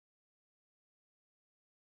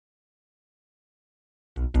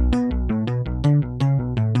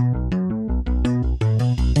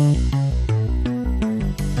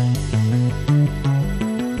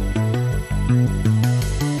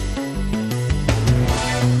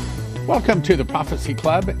Welcome to the Prophecy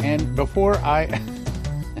Club, and before I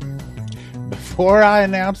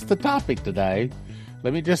announce the topic today,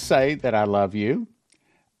 let me just say that I love you.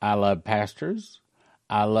 I love pastors.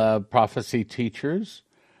 I love prophecy teachers.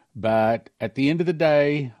 But at the end of the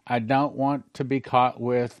day, I don't want to be caught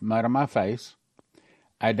with mud on my face.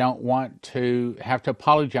 I don't want to have to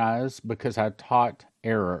apologize because I taught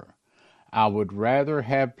error. I would rather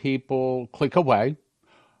have people click away,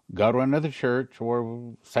 go to another church,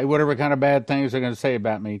 or say whatever kind of bad things they're going to say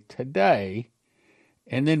about me today,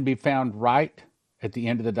 and then be found right at the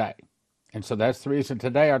end of the day. And so that's the reason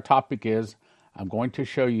today our topic is, I'm going to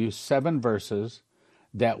show you 7 verses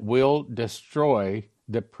that will destroy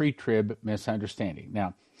the pre-trib misunderstanding.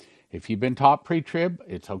 Now, if you've been taught pre-trib,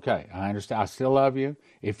 it's okay. I understand. I still love you.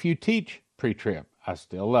 If you teach pre-trib, I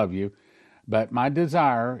still love you. But my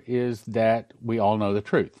desire is that we all know the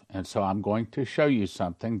truth. And so I'm going to show you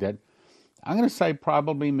something that I'm going to say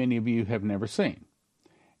probably many of you have never seen.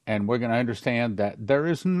 And we're going to understand that there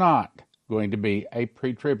is not going to be a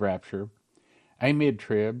pre-trib rapture, a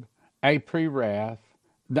mid-trib, a pre-wrath.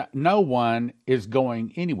 No one is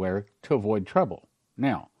going anywhere to avoid trouble.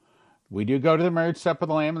 Now, we do go to the marriage supper of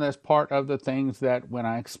the Lamb, and that's part of the things that when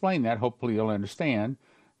I explain that, hopefully you'll understand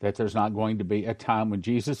that there's not going to be a time when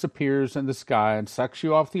Jesus appears in the sky and sucks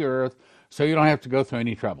you off the earth so you don't have to go through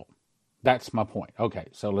any trouble. That's my point. Okay,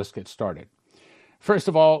 so let's get started. First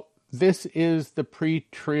of all, this is the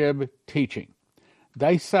pre-trib teaching.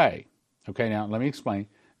 They say, okay, now let me explain.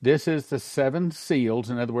 This is the 7 seals.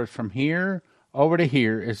 In other words, from here over to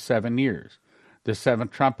here is 7 years. The 7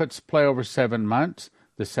 trumpets play over 7 months.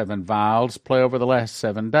 The 7 vials play over the last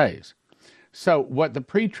 7 days. So what the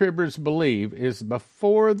pre-tribbers believe is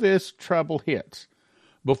before this trouble hits,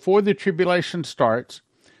 before the tribulation starts,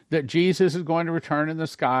 that Jesus is going to return in the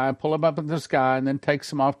sky, pull them up in the sky, and then takes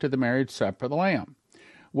them off to the marriage supper of the Lamb,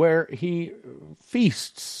 where he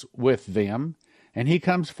feasts with them, and he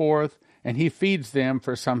comes forth, and he feeds them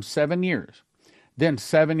for some 7 years. Then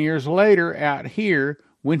 7 years later, out here,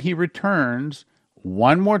 when he returns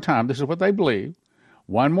one more time, this is what they believe,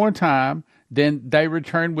 one more time, then they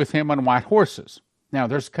return with him on white horses. Now,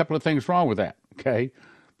 there's a couple of things wrong with that, okay?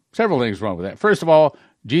 Several things wrong with that. First of all,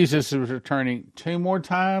 Jesus is returning 2 more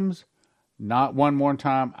times, not 1 more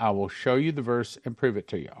time. I will show you the verse and prove it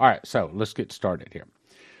to you. All right, so let's get started here.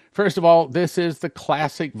 First of all, this is the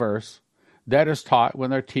classic verse that is taught when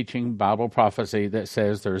they're teaching Bible prophecy that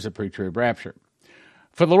says there's a pre-trib rapture.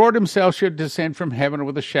 For the Lord himself should descend from heaven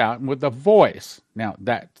with a shout and with a voice. Now,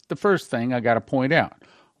 that's the first thing I got to point out.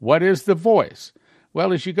 What is the voice?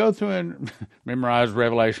 Well, as you go through and memorize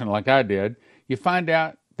Revelation like I did, you find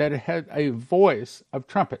out that it had a voice of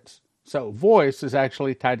trumpets. So voice is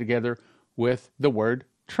actually tied together with the word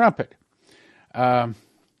trumpet. With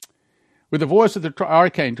the voice of the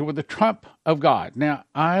archangel, with the trump of God. Now,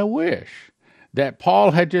 I wish that Paul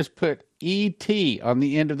had just put E-T on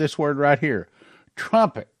the end of this word right here.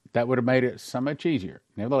 Trumpet. That would have made it so much easier.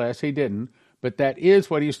 Nevertheless, he didn't. But that is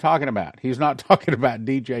what he's talking about. He's not talking about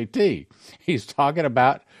DJT. He's talking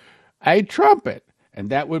about a trumpet.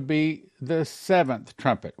 And that would be the 7th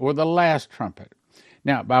trumpet or the last trumpet.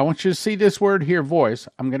 Now, I want you to see this word here, voice.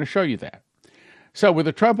 I'm going to show you that. So, with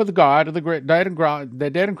the trumpet of God, of the great dead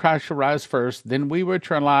in Christ shall rise first. Then we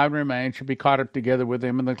which are alive and remain shall be caught up together with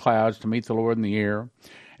them in the clouds to meet the Lord in the air.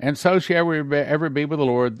 And so shall we ever be with the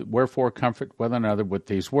Lord. Wherefore comfort one another with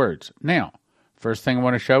these words. Now, first thing I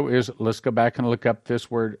want to show is, let's go back and look up this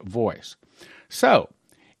word voice. So,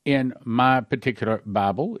 in my particular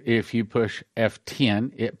Bible, if you push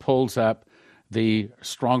F10, it pulls up the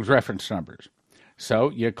Strong's reference numbers. So,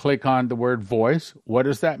 you click on the word voice. What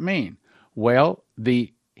does that mean? Well,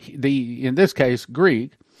 the in this case,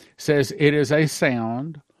 Greek, says it is a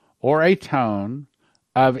sound or a tone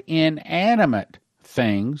of inanimate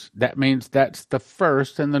things. That means that's the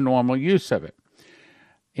first and the normal use of it.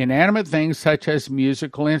 Inanimate things such as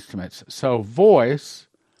musical instruments. So voice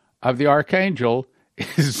of the archangel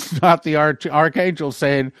is not the archangel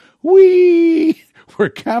saying, we're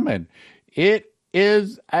coming. It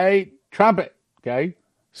is a trumpet, okay?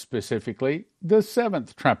 Specifically, the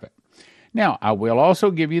 7th trumpet. Now, I will also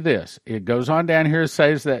give you this. It goes on down here, it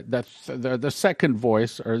says that the second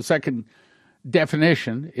voice, or the second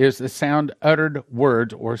definition, is the sound uttered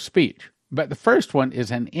words or speech. But the first one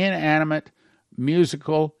is an inanimate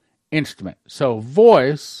musical instrument. So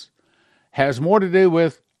voice has more to do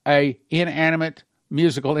with a inanimate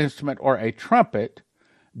musical instrument or a trumpet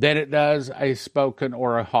than it does a spoken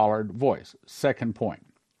or a hollered voice. Second point.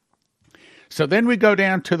 So then we go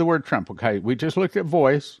down to the word trump. Okay, we just looked at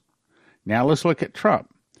voice. Now let's look at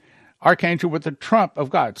trump. archangel with the trump of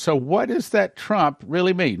God. So what does that trump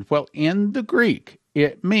really mean? Well, in the Greek,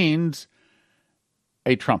 it means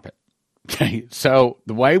a trumpet. Okay, so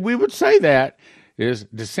the way we would say that is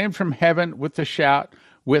descend from heaven with a shout,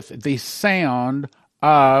 with the sound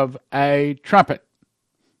of a trumpet.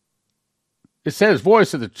 It says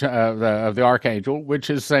voice of the archangel,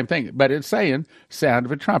 which is the same thing, but it's saying sound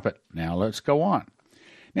of a trumpet. Now let's go on.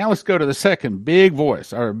 Now let's go to the second big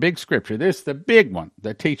voice, or big scripture. This is the big one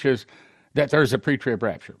that teaches that there's a pre-trib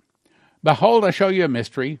rapture. Behold, I show you a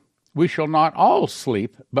mystery. We shall not all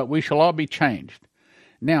sleep, but we shall all be changed.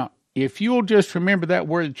 Now, if you'll just remember that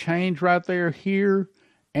word change right there, here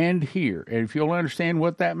and here, and if you'll understand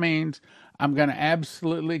what that means, I'm going to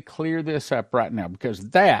absolutely clear this up right now,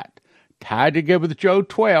 because that, tied together with Job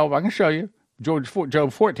 12, I can show you, Job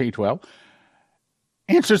 14:12,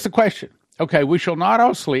 answers the question. Okay, we shall not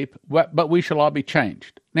all sleep, but we shall all be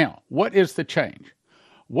changed. Now, what is the change?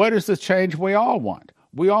 What is the change we all want?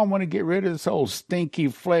 We all want to get rid of this old stinky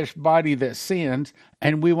flesh body that sins,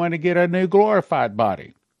 and we want to get a new glorified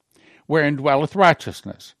body, wherein dwelleth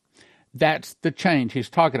righteousness. That's the change he's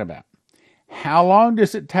talking about. How long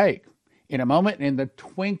does it take? In a moment, in the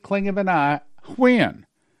twinkling of an eye. When?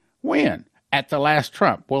 When? At the last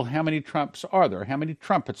trump. Well, how many trumps are there? How many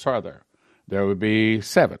trumpets are there? There would be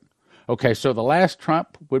 7. Okay, so the last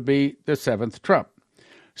trump would be the 7th trump.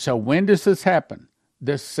 So when does this happen?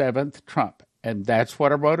 The 7th trump. And that's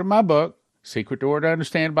what I wrote in my book, Secret Door to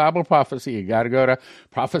Understand Bible Prophecy. You got to go to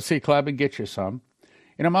Prophecy Club and get you some.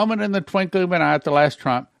 In a moment, in the twinkling of an eye, at the last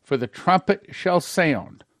trump, for the trumpet shall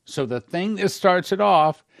sound. So the thing that starts it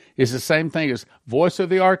off is the same thing as voice of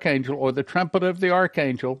the archangel or the trumpet of the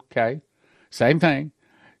archangel, okay? Same thing.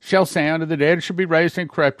 Shall sound, and the dead shall be raised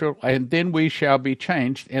incorruptible, and then we shall be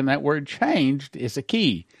changed. And that word changed is a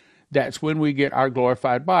key. That's when we get our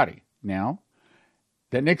glorified body. Now,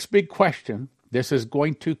 the next big question, this is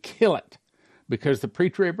going to kill it, because the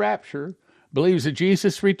pre-trib rapture believes that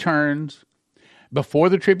Jesus returns before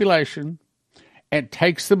the tribulation and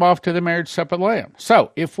takes them off to the marriage supper of the Lamb.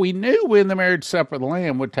 So, if we knew when the marriage supper of the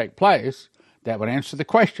Lamb would take place, that would answer the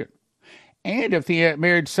question. And if the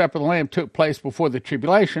marriage supper of the Lamb took place before the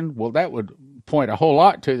tribulation, well, that would point a whole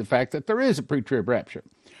lot to the fact that there is a pre-trib rapture.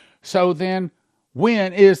 So then,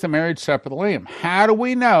 when is the marriage supper of the Lamb? How do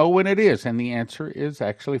we know when it is? And the answer is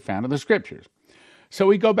actually found in the Scriptures. So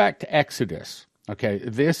we go back to Exodus. Okay,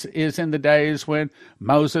 this is in the days when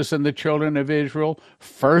Moses and the children of Israel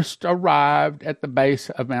first arrived at the base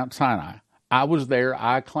of Mount Sinai. I was there.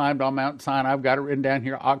 I climbed on Mount Sinai. I've got it written down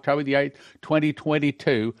here, October the 8th,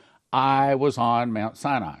 2022. I was on Mount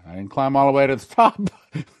Sinai. I didn't climb all the way to the top,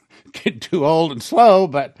 get too old and slow,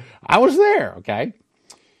 but I was there, okay?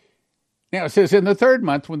 Now it says, in the 3rd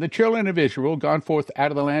month, when the children of Israel gone forth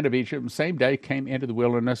out of the land of Egypt, the same day came into the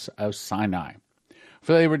wilderness of Sinai.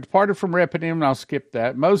 For they were departed from Rephidim, and I'll skip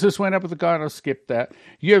that. Moses went up with the God, I'll skip that.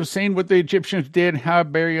 You have seen what the Egyptians did, how I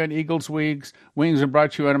bare you on eagle's wings, and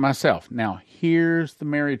brought you unto myself. Now, here's the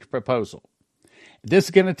marriage proposal. This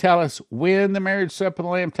is going to tell us when the marriage supper of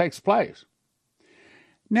the Lamb takes place.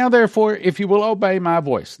 Now, therefore, if you will obey my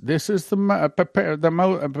voice, this is the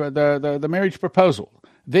marriage proposal.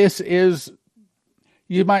 This is,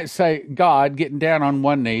 you might say, God getting down on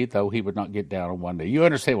one knee, though he would not get down on one knee. You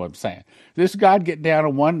understand what I'm saying? This is God getting down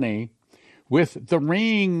on one knee with the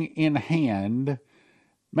ring in hand,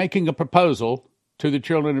 making a proposal to the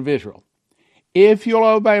children of Israel. If you'll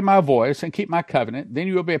obey my voice and keep my covenant, then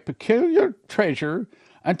you will be a peculiar treasure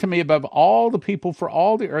unto me above all the people, for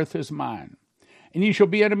all the earth is mine. And you shall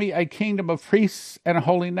be unto me a kingdom of priests and a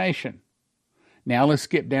holy nation. Now let's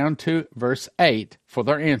skip down to verse 8 for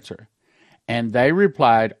their answer. And they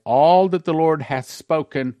replied, all that the Lord hath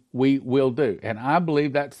spoken, we will do. And I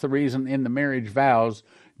believe that's the reason in the marriage vows,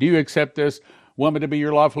 do you accept this woman to be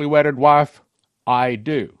your lawfully wedded wife? I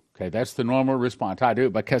do. Okay, that's the normal response. I do,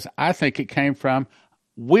 because I think it came from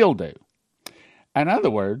will do. In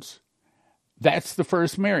other words, that's the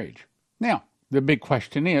first marriage. Now, the big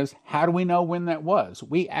question is, how do we know when that was?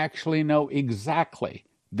 We actually know exactly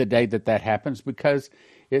the day that happens, because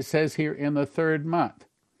it says here in the 3rd month.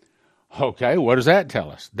 Okay, what does that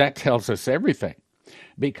tell us? That tells us everything.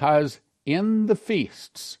 Because in the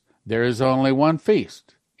feasts, there is only one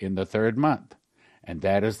feast in the 3rd month, and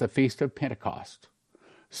that is the Feast of Pentecost.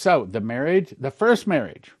 So the marriage, the first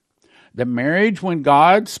marriage, the marriage when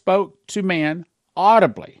God spoke to man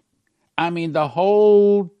audibly, I mean the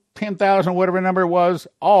whole 10,000, whatever number it was,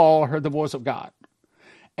 all heard the voice of God.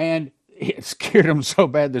 And it scared them so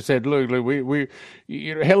bad they said, look, we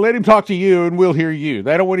let him talk to you and we'll hear you.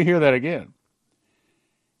 They don't want to hear that again.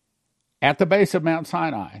 At the base of Mount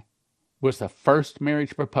Sinai, was the first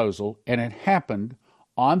marriage proposal, and it happened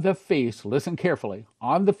on the feast, listen carefully,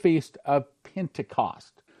 on the feast of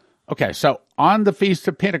Pentecost. Okay, so on the feast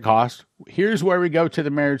of Pentecost, here's where we go to the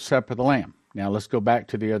marriage supper of the Lamb. Now let's go back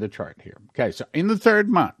to the other chart here. Okay, so in the third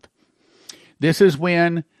month, this is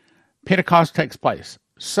when Pentecost takes place.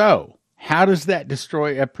 So how does that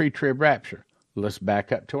destroy a pre-trib rapture? Let's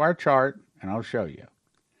back up to our chart, and I'll show you.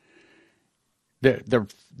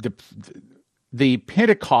 The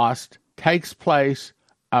Pentecost takes place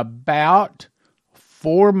about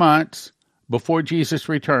 4 months before Jesus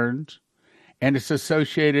returns, and it's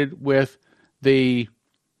associated with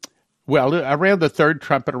around the third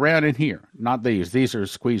trumpet, around in here. Not these. These are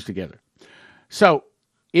squeezed together. So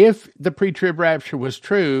if the pre-trib rapture was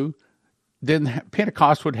true, then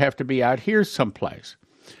Pentecost would have to be out here someplace.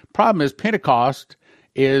 Problem is, Pentecost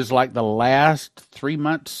is like the last 3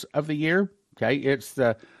 months of the year. Okay, it's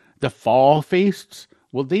the fall feasts.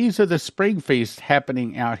 Well, these are the spring feasts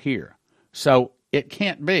happening out here. So it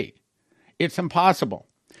can't be. It's impossible.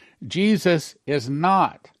 Jesus is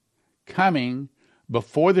not coming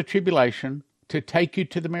before the tribulation to take you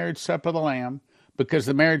to the marriage supper of the Lamb, because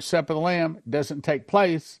the marriage supper of the Lamb doesn't take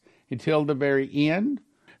place until the very end.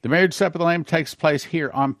 The marriage supper of the Lamb takes place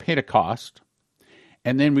here on Pentecost.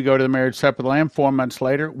 And then we go to the marriage supper of the Lamb. 4 months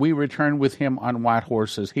later, we return with him on white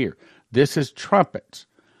horses here. This is trumpets.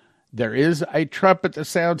 There is a trumpet that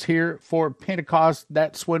sounds here for Pentecost.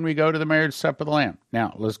 That's when we go to the marriage supper of the Lamb.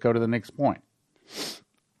 Now, let's go to the next point.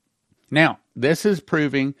 Now, this is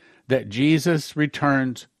proving that Jesus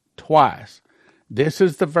returns twice. This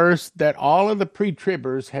is the verse that all of the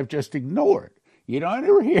pre-tribbers have just ignored. You don't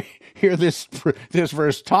ever hear this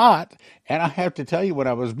verse taught. And I have to tell you, when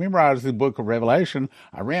I was memorizing the book of Revelation,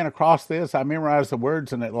 I ran across this. I memorized the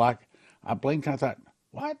words, and I blinked and I thought,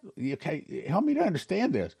 what? Okay, help me to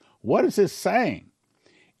understand this. What is this saying?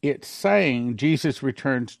 It's saying Jesus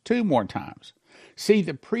returns 2 more times. See,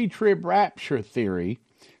 the pre-trib rapture theory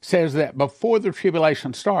says that before the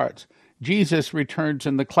tribulation starts, Jesus returns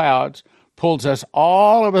in the clouds, pulls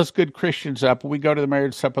all of us good Christians up, and we go to the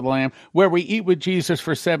marriage supper of the Lamb, where we eat with Jesus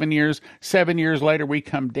for 7 years. 7 years later, we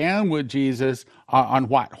come down with Jesus on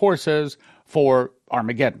white horses for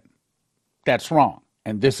Armageddon. That's wrong.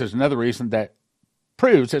 And this is another reason that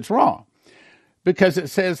proves it's wrong. Because it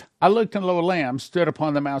says, I looked, and lo, a lamb stood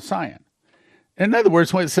upon the Mount Zion. In other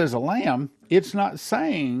words, when it says a lamb, it's not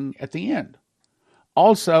saying at the end.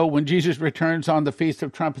 Also, when Jesus returns on the Feast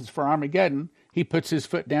of Trumpets for Armageddon, he puts his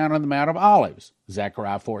foot down on the Mount of Olives,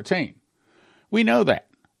 Zechariah 14. We know that.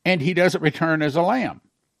 And he doesn't return as a lamb.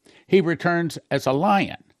 He returns as a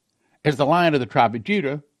lion, as the Lion of the tribe of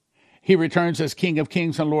Judah. He returns as King of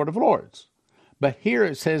Kings and Lord of Lords. But here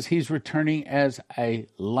it says he's returning as a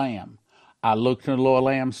lamb. I looked, and lo, a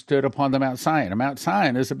lamb stood upon the Mount Zion. And Mount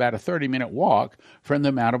Zion is about a 30-minute walk from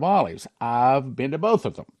the Mount of Olives. I've been to both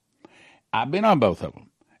of them. I've been on both of them.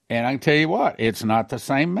 And I can tell you what, it's not the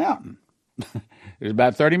same mountain. It's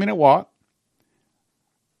about a 30-minute walk.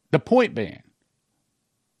 The point being,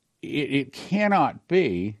 it cannot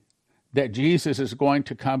be that Jesus is going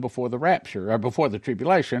to come before the rapture, or before the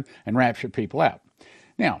tribulation, and rapture people out.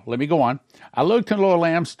 Now, let me go on. I looked, and lo, a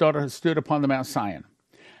lamb stood upon the Mount Zion.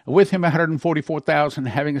 With him 144,000,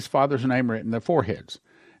 having his father's name written in their foreheads.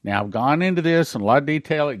 Now, I've gone into this in a lot of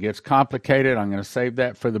detail. It gets complicated. I'm going to save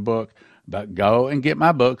that for the book. But go and get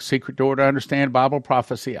my book, Secret Door to Understand Bible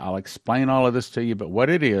Prophecy. I'll explain all of this to you. But what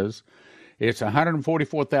it is, it's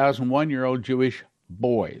 144,000 one-year-old Jewish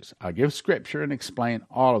boys. I'll give scripture and explain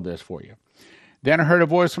all of this for you. Then I heard a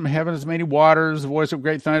voice from heaven as many waters, the voice of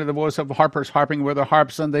great thunder, the voice of harpers harping with their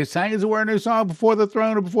harps, and they sang as it were a new song before the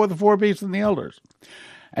throne and before the 4 beasts and the elders.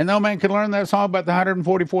 And no man could learn that song but the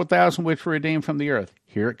 144,000 which were redeemed from the earth.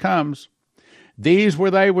 Here it comes. These were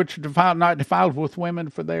they which are not defiled with women,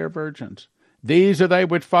 for they are virgins. These are they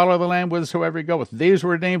which follow the Lamb whithersoever he goeth. These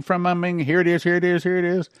were redeemed from among, here it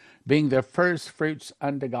is, being the first fruits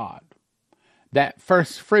unto God. That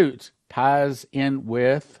first fruits ties in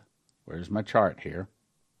with, where's my chart here?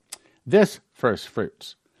 This first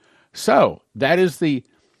fruits. So, that is the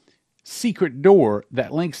secret door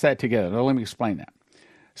that links that together. Now, let me explain that.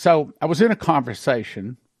 So, I was in a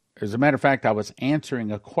conversation. As a matter of fact, I was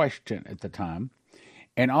answering a question at the time.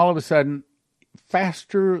 And all of a sudden,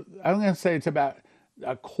 faster, I'm going to say it's about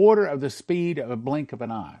a quarter of the speed of a blink of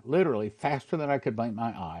an eye. Literally, faster than I could blink my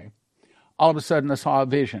eye. All of a sudden, I saw a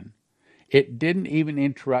vision. It didn't even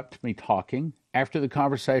interrupt me talking. After the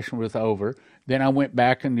conversation was over, then I went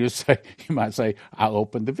back and you might say, I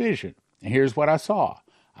opened the vision. And here's what I saw.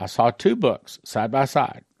 I saw 2 books side by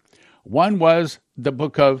side. One was the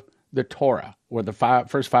book of the Torah, or the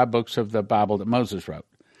first 5 books of the Bible that Moses wrote.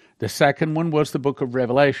 The second one was the book of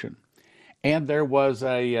Revelation. And there was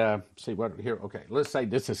let's say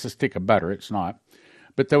this is a stick of butter. It's not.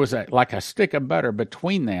 But there was like a stick of butter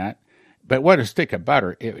between that. But what a stick of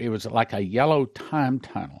butter, it was like a yellow time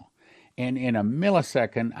tunnel. And in a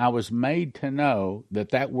millisecond, I was made to know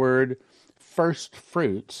that word first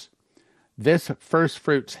fruits, this first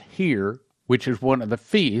fruits here, which is one of the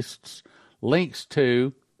feasts, links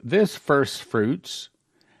to this first fruits,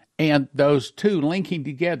 and those two linking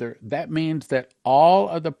together, that means that all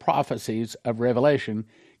of the prophecies of Revelation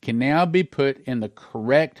can now be put in the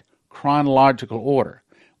correct chronological order.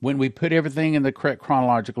 When we put everything in the correct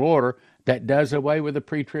chronological order, that does away with the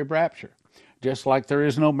pre-trib rapture. Just like there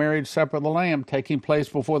is no marriage supper of the Lamb taking place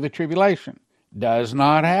before the tribulation. Does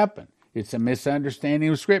not happen. It's a misunderstanding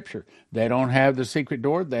of Scripture. They don't have the secret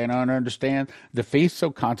door. They don't understand the feast,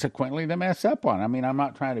 so consequently they mess up on it. I mean, I'm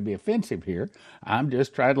not trying to be offensive here. I'm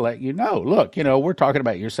just trying to let you know. Look, we're talking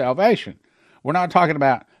about your salvation. We're not talking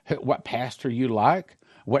about what pastor you like,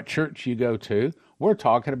 what church you go to. We're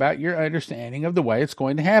talking about your understanding of the way it's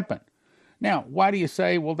going to happen. Now, why do you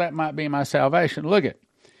say, well, that might be my salvation? Look at,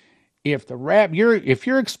 if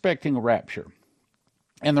you're expecting a rapture,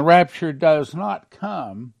 and the rapture does not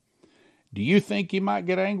come, do you think you might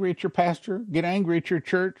get angry at your pastor, get angry at your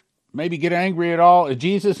church, maybe get angry at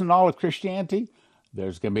Jesus and all of Christianity?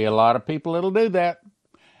 There's going to be a lot of people that'll do that.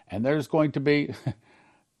 And there's going to be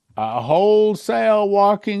a wholesale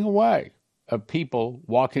walking away of people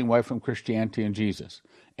walking away from Christianity and Jesus.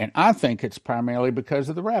 And I think it's primarily because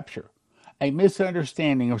of the rapture, a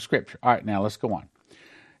misunderstanding of Scripture. All right, now let's go on.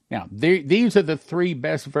 Now, these are the three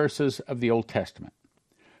best verses of the Old Testament.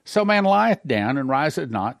 So man lieth down and riseth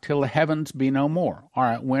not till the heavens be no more. All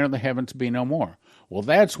right, when are the heavens be no more? Well,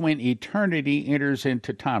 that's when eternity enters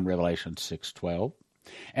into time, Revelation 6:12.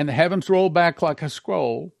 And the heavens roll back like a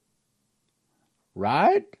scroll.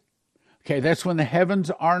 Right? Okay, that's when the heavens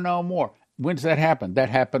are no more. When does that happen? That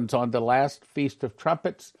happens on the last Feast of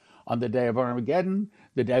Trumpets, on the day of Armageddon,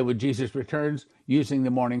 the day when Jesus returns using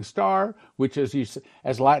the morning star, which is,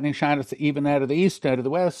 as lightning shineth even out of the east and out of the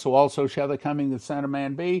west, so also shall the coming of the Son of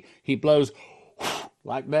Man be. He blows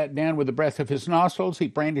like that down with the breath of his nostrils. He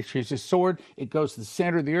brandishes his sword. It goes to the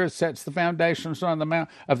center of the earth, sets the foundations of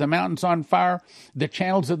the mountains on fire. The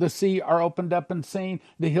channels of the sea are opened up and seen.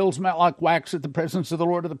 The hills melt like wax at the presence of the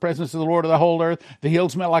Lord, of the whole earth. The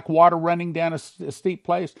hills melt like water running down a steep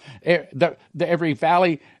place. Every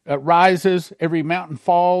valley rises. Every mountain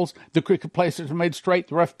falls. The crooked places are made straight.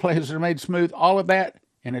 The rough places are made smooth. All of that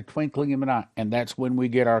in a twinkling of an eye. And that's when we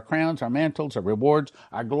get our crowns, our mantles, our rewards,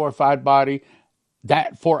 our glorified body.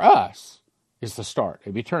 That, for us, is the start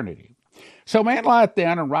of eternity. So man lieth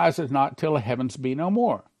down and riseth not till the heavens be no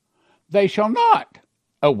more. They shall not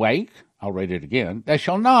awake. I'll read it again. They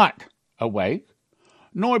shall not awake,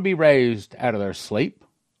 nor be raised out of their sleep.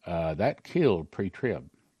 That killed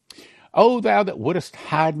pre-trib. O thou that wouldest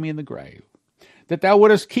hide me in the grave, that thou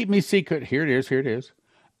wouldest keep me secret. Here it is,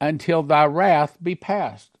 until thy wrath be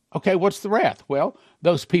past. Okay, what's the wrath? Well,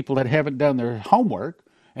 those people that haven't done their homework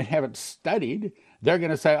and haven't studied, they're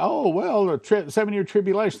going to say, oh, well, the 7-year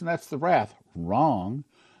tribulation, that's the wrath. Wrong.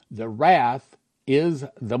 The wrath is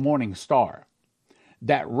the morning star.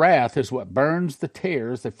 That wrath is what burns the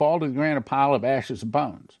tares that fall to the ground, a pile of ashes and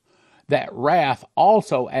bones. That wrath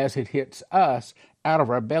also, as it hits us, out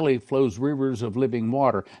of our belly flows rivers of living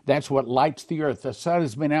water. That's what lights the earth. The sun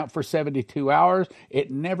has been out for 72 hours.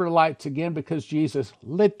 It never lights again because Jesus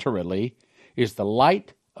literally is the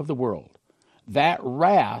light of the world. That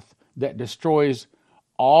wrath that destroys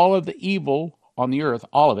all of the evil on the earth,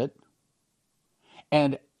 all of it,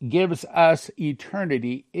 and gives us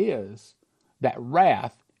eternity is, that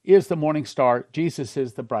wrath is the morning star. Jesus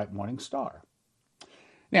is the bright morning star.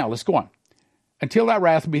 Now, let's go on. Until that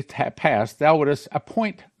wrath be past, thou wouldest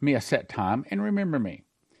appoint me a set time, and remember me.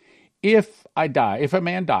 If a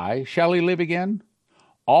man die, shall he live again?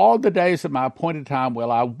 All the days of my appointed time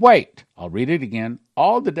will I wait. I'll read it again.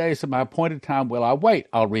 All the days of my appointed time will I wait.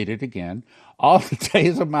 I'll read it again. All the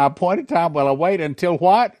days of my appointed time will I wait until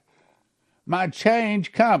what? My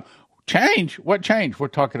change come. Change? What change? We're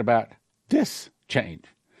talking about this change.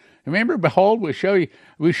 Remember, behold, we shall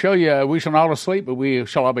not all sleep, but we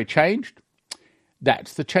shall all be changed.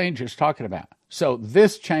 That's the change it's talking about. So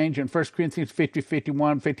this change in 1 Corinthians 50,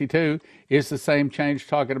 51, 52 is the same change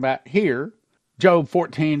talking about here. Job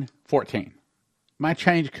 14:14. My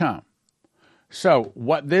change come. So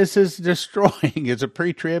what this is destroying is a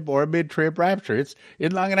pre-trib or a mid-trib rapture. It's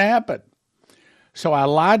not going to happen. So I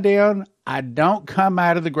lie down. I don't come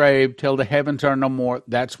out of the grave till the heavens are no more.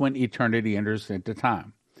 That's when eternity enters into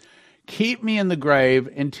time. Keep me in the grave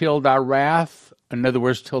until thy wrath In other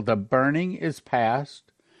words, till the burning is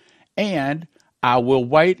past, and I will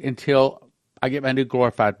wait until I get my new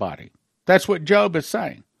glorified body. That's what Job is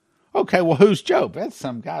saying. Okay, well, who's Job? That's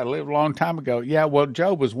some guy who lived a long time ago. Yeah, well,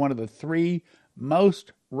 Job was one of the three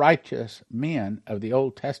most righteous men of the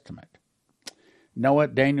Old Testament. Noah,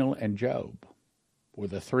 Daniel, and Job were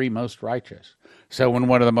the three most righteous. So when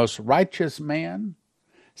one of the most righteous men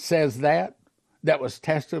says that was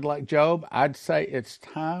tested like Job, I'd say it's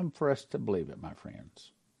time for us to believe it, my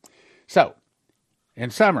friends. So, in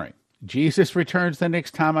summary, Jesus returns the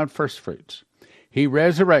next time on first fruits. He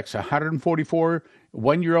resurrects 144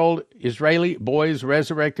 one-year-old Israeli boys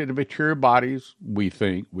resurrected in mature bodies, we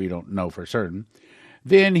think. We don't know for certain.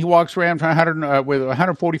 Then he walks around with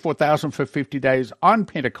 144,000 for 50 days on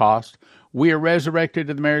Pentecost. We are resurrected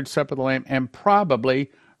to the marriage supper of the Lamb, and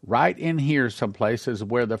probably right in here someplace is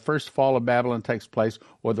where the first fall of Babylon takes place,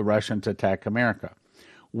 or the Russians attack America.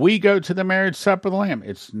 We go to the marriage supper of the Lamb.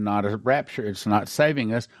 It's not a rapture. It's not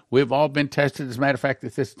saving us. We've all been tested. As a matter of fact,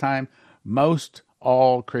 at this time, most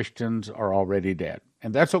all Christians are already dead.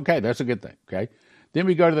 And that's okay. That's a good thing, okay? Then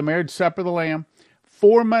we go to the marriage supper of the Lamb.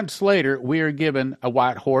 4 months later, we are given a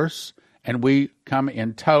white horse, and we come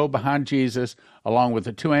in tow behind Jesus, along with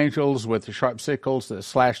the two angels with the sharp sickles that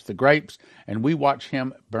slash the grapes, and we watch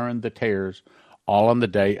him burn the tares, all on the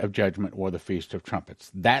day of judgment, or the Feast of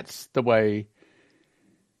Trumpets. That's the way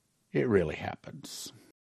it really happens.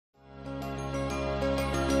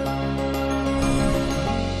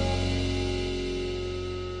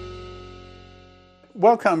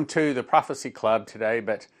 Welcome to the Prophecy Club today,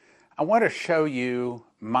 but I want to show you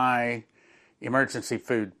my emergency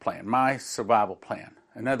food plan, my survival plan.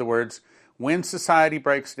 In other words, when society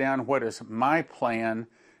breaks down, what is my plan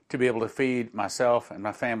to be able to feed myself and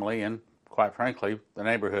my family and, quite frankly, the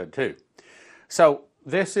neighborhood too. So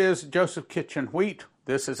this is Joseph Kitchen wheat.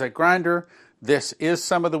 This is a grinder. This is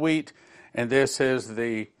some of the wheat. And this is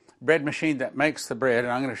the bread machine that makes the bread.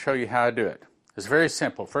 And I'm going to show you how I do it. It's very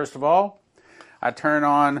simple. First of all, I turn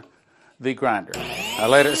on the grinder. I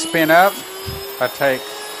let it spin up. I take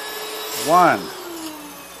 1,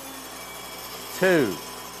 2,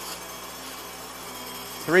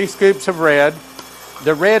 3 scoops of red.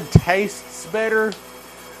 The red tastes better,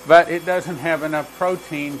 but it doesn't have enough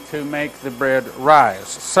protein to make the bread rise.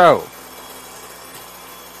 So,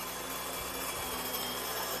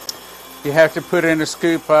 you have to put in a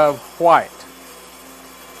scoop of white.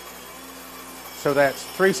 So that's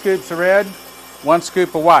 3 scoops of red, 1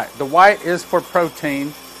 scoop of white. The white is for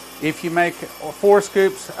protein. If you make 4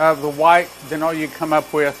 scoops of the white, then all you come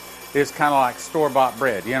up with is kind of like store-bought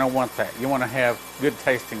bread. You don't want that. You want to have good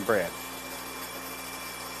tasting bread.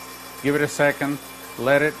 Give it a second.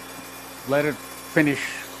 Let it finish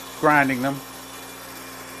grinding them.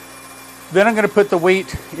 Then I'm going to put the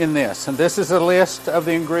wheat in this. And this is a list of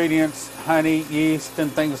the ingredients, honey, yeast,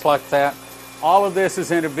 and things like that. All of this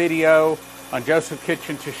is in a video on Joseph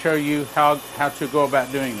Kitchen to show you how to go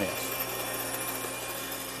about doing this.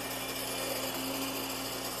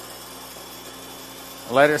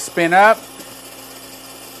 Let it spin up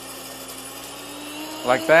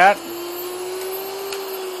like that.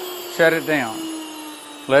 Shut it down.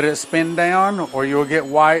 Let it spin down or you'll get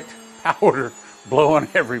white powder blowing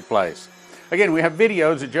every place. Again, we have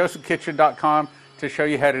videos at josephkitchen.com to show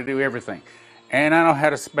you how to do everything. And I know how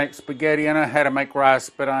to make spaghetti, I know how to make rice,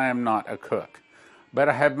 but I am not a cook. But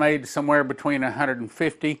I have made somewhere between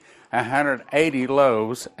 150 and 180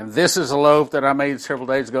 loaves. And this is a loaf that I made several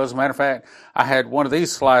days ago. As a matter of fact, I had one of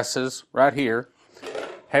these slices right here.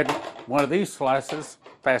 Had one of these slices,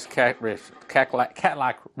 fast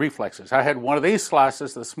cat-like reflexes. I had one of these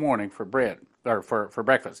slices this morning for bread, or for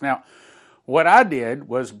breakfast. Now, what I did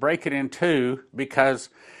was break it in two, because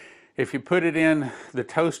if you put it in the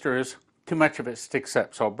toasters, too much of it sticks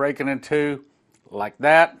up. So I'll break it in two like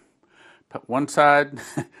that. Put one side,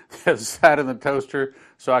 the other side in the toaster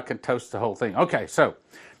so I can toast the whole thing. Okay, so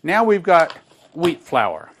now we've got wheat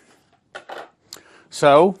flour.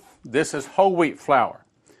 So this is whole wheat flour.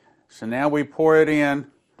 So now we pour it in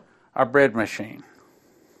our bread machine.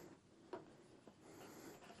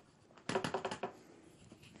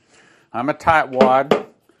 I'm a tightwad,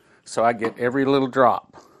 so I get every little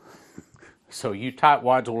drop. So you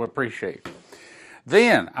tightwads will appreciate.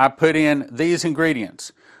 Then I put in these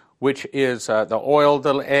ingredients, which is the oil,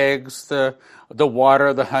 the eggs, the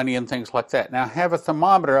water, the honey, and things like that. Now I have a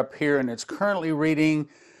thermometer up here, and it's currently reading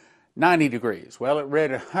 90 degrees. Well, it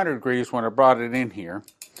read 100 degrees when I brought it in here,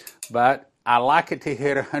 but I like it to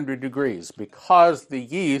hit 100 degrees because the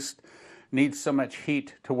yeast needs so much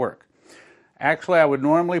heat to work. Actually, I would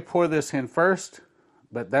normally pour this in first,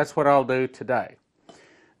 but that's what I'll do today.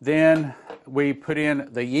 Then we put in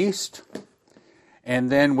the yeast, and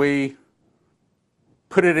then we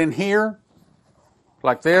put it in here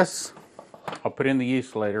like this. I'll put in the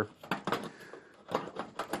yeast later.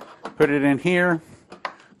 Put it in here,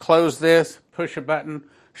 close this, push a button,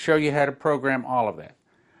 show you how to program all of that.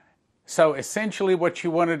 So essentially what you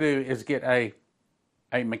want to do is get a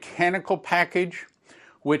mechanical package,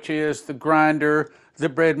 which is the grinder, the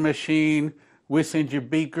bread machine. We send you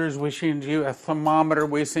beakers, we send you a thermometer,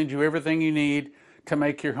 we send you everything you need to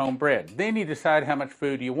make your home bread. Then you decide how much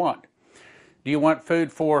food you want. Do you want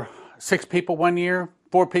food for 6 people 1 year,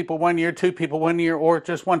 4 people 1 year, 2 people 1 year, or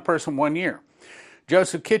just 1 person 1 year?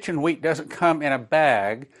 Joseph Kitchen wheat doesn't come in a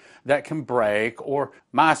bag that can break, or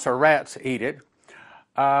mice or rats eat it,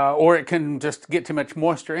 or it can just get too much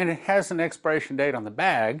moisture, and it has an expiration date on the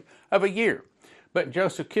bag of a year. But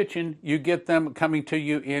Joseph Kitchen, you get them coming to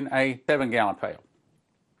you in a 7-gallon pail.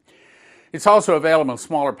 It's also available in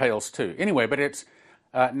smaller pails too. Anyway, but it's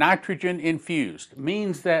nitrogen infused.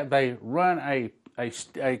 Means that they run a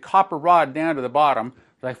copper rod down to the bottom.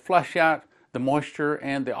 They flush out the moisture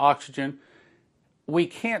and the oxygen. We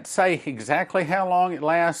can't say exactly how long it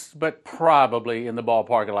lasts, but probably in the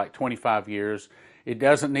ballpark of like 25 years. It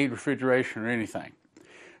doesn't need refrigeration or anything.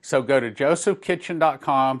 So go to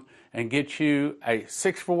josephkitchen.com and get you a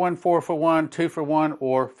 6-for-1, 4-for-1, 2-for-1,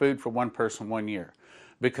 or food for 1 person 1 year.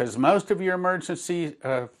 Because most of your emergency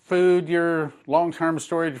food, your long-term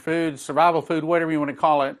storage food, survival food, whatever you want to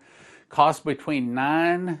call it, costs between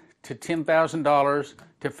 $9,000 to $10,000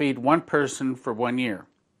 to feed 1 person for 1 year.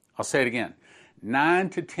 I'll say it again.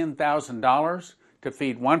 $9,000 to $10,000 to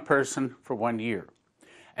feed 1 person for 1 year.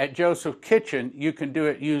 At Joseph Kitchen, you can do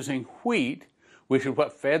it using wheat, which is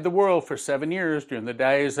what fed the world for 7 years during the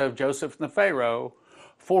days of Joseph and the Pharaoh,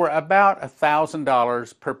 for about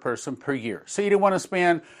 $1,000 per person per year. So you don't want to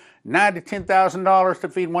spend $9,000 to $10,000 to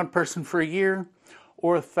feed 1 person for a year,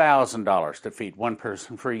 or $1,000 to feed 1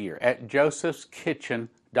 person for a year at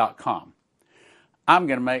josephskitchen.com. I'm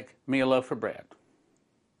going to make me a loaf of bread.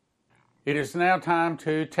 It is now time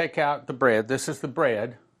to take out the bread. This is the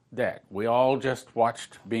bread that we all just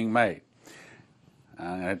watched being made.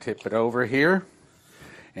 I'm going to tip it over here,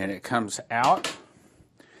 and it comes out.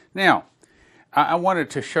 Now, I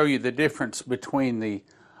wanted to show you the difference between the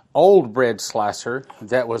old bread slicer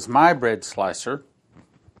that was my bread slicer.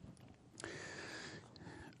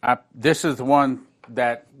 This is the one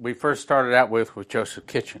that we first started out with Joseph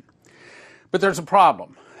Kitchen. But there's a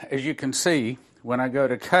problem. As you can see, when I go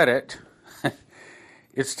to cut it,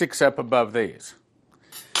 it sticks up above these.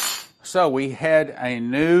 So we had a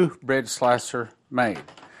new bread slicer made.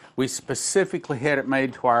 We specifically had it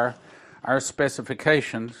made to our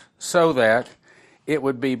specifications so that it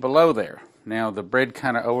would be below there. Now the bread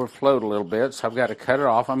kind of overflowed a little bit, so I've got to cut it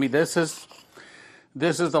off. I mean, this is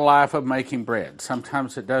the life of making bread.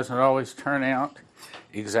 Sometimes it doesn't always turn out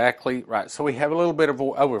exactly right. So we have a little bit of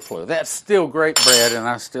overflow. That's still great bread, and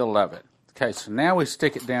I still love it. Okay, so now we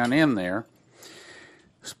stick it down in there.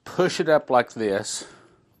 Just push it up like this.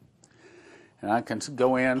 And I can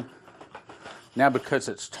go in. Now because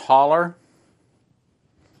it's taller,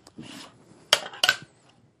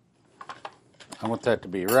 I want that to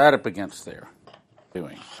be right up against there.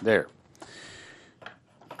 There.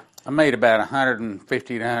 I made about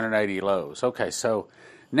 150 to 180 loaves. Okay, so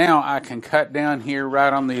now I can cut down here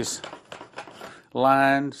right on these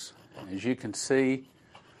lines. As you can see,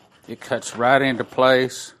 it cuts right into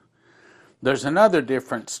place. There's another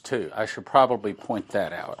difference too. I should probably point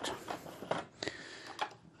that out.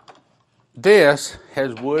 This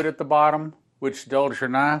has wood at the bottom, which dulls your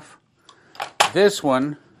knife. This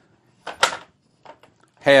one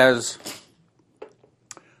has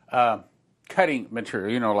cutting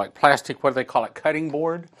material, like plastic, what do they call it, cutting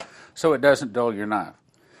board, so it doesn't dull your knife.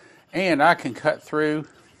 And I can cut through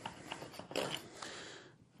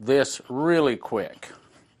this really quick,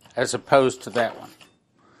 as opposed to that one,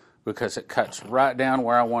 because it cuts right down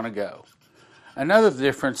where I want to go. Another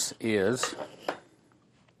difference is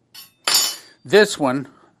this one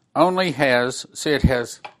only has,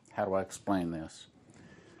 how do I explain this?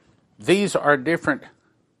 These are different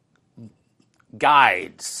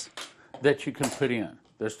guides that you can put in.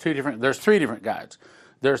 There's three different guides.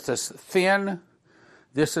 There's this thin,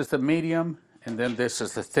 this is the medium, and then this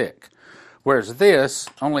is the thick. Whereas this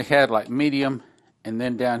only had like medium, and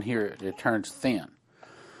then down here it turns thin.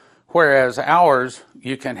 Whereas ours,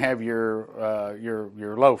 you can have your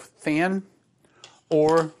loaf thin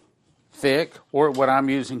or thick, or what I'm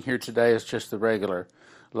using here today is just the regular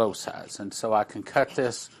loaf size. And so I can cut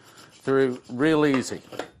this through real easy.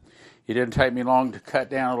 It didn't take me long to cut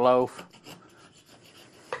down a loaf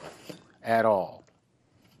at all.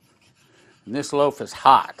 And this loaf is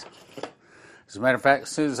hot. As a matter of fact, as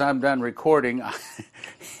soon as I'm done recording,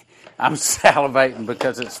 I'm salivating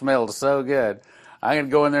because it smells so good. I'm going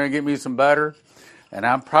to go in there and get me some butter, and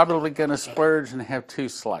I'm probably going to splurge and have 2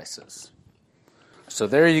 slices. So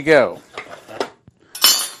there you go.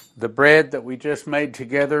 The bread that we just made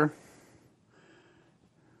together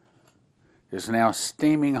is now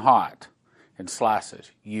steaming hot in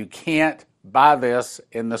slices. You can't buy this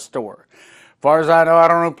in the store. As far as I know, I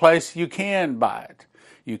don't know a place you can buy it.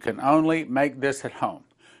 You can only make this at home.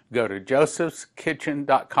 Go to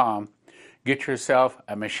josephskitchen.com, get yourself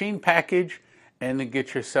a machine package, and then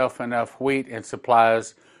get yourself enough wheat and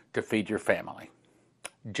supplies to feed your family.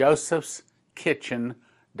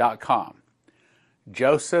 josephskitchen.com.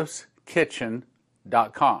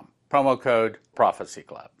 josephskitchen.com. Promo code Prophecy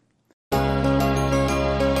Club.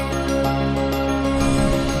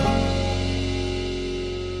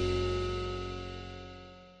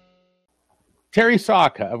 Terry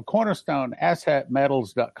Saka of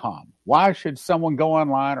CornerstoneAssetMetals.com. Why should someone go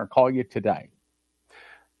online or call you today?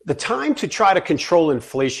 The time to try to control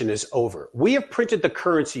inflation is over. We have printed the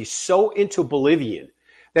currency so into oblivion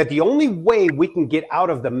that the only way we can get out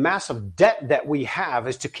of the massive debt that we have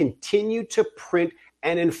is to continue to print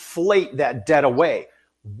and inflate that debt away.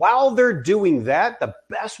 While they're doing that, the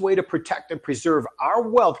best way to protect and preserve our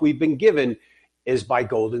wealth we've been given is by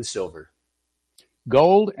gold and silver.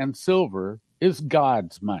 Gold and silver is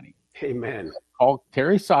God's money. Amen. Call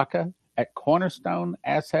Terry Saka at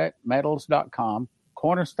CornerstoneAssetMetals.com,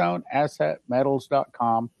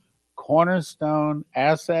 CornerstoneAssetMetals.com,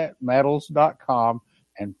 CornerstoneAssetMetals.com,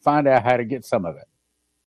 and find out how to get some of it.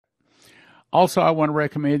 Also, I want to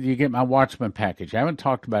recommend you get my Watchman package. I haven't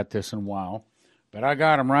talked about this in a while, but I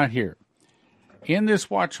got them right here. In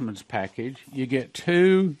this Watchman's package, you get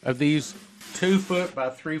 2 of these 2 foot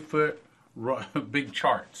by 3 foot big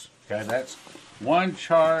charts. Okay, that's one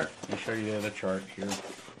chart. Let me show you the other chart here.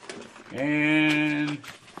 And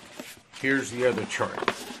here's the other chart.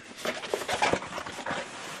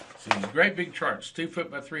 So these great big charts, 2 foot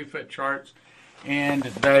by 3 foot charts, and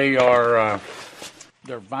they are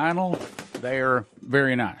they're vinyl. They are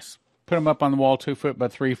very nice. Put them up on the wall, 2 foot by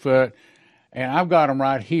 3 foot, and I've got them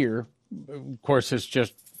right here. Of course, it's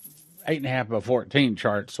just 8.5 by 14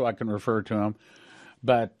 charts, so I can refer to them.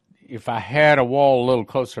 But if I had a wall a little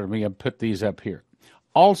closer to me, I'd put these up here.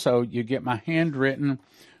 Also, you get my handwritten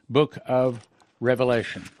book of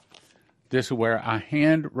Revelation. This is where I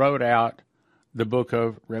hand wrote out the book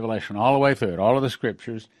of Revelation all the way through it, all of the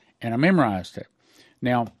scriptures, and I memorized it.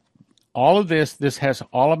 Now, all of this has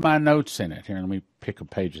all of my notes in it. Here, let me pick a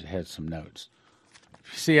page that has some notes.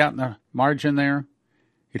 If you see out in the margin there,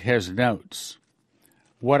 it has notes.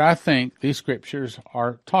 What I think these scriptures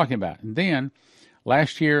are talking about. And then,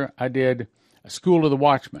 last year, I did a School of the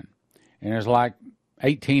Watchman, and it was like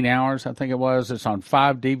 18 hours, I think it was. It's on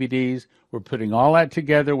 5 DVDs. We're putting all that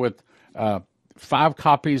together with 5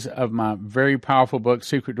 copies of my very powerful book,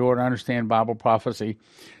 Secret Door to Understand Bible Prophecy.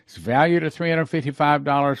 It's valued at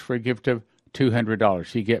 $355 for a gift of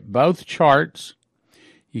 $200. You get both charts.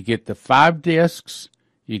 You get the 5 discs.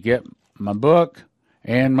 You get my book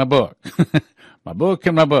and my book. My book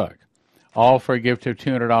and my book. All for a gift of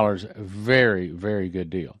 $200. Very, very good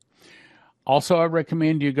deal. Also, I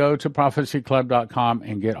recommend you go to prophecyclub.com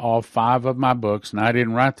and get all 5 of my books. And I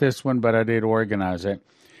didn't write this one, but I did organize it.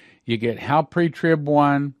 You get How Pre-Trib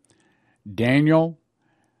Won, Daniel,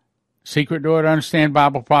 Secret Door to Understand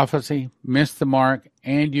Bible Prophecy, Miss the Mark,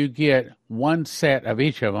 and you get 1 set of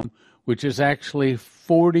each of them, which is actually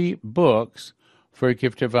 40 books for a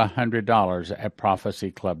gift of $100 at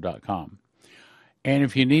prophecyclub.com. And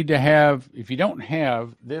if you don't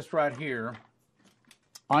have this right here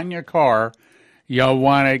on your car, you'll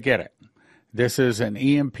want to get it. This is an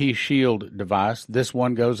EMP shield device. This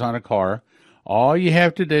one goes on a car. All you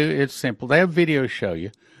have to do, it's simple. They have videos show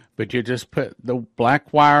you, but you just put the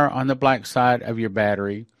black wire on the black side of your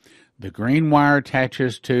battery. The green wire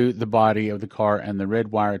attaches to the body of the car, and the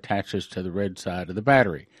red wire attaches to the red side of the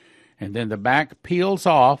battery. And then the back peels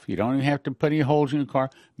off. You don't even have to put any holes in your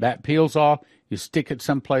car. Back peels off. You stick it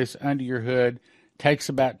someplace under your hood. Takes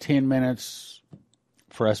about 10 minutes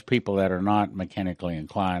for us people that are not mechanically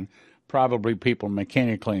inclined. Probably people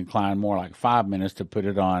mechanically inclined, more like 5 minutes to put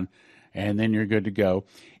it on, and then you're good to go.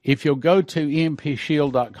 If you'll go to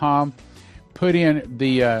empshield.com, put in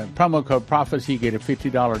the promo code Prophecy, you get a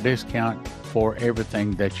 $50 discount for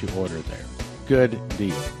everything that you order there. Good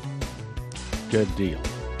deal. Good deal.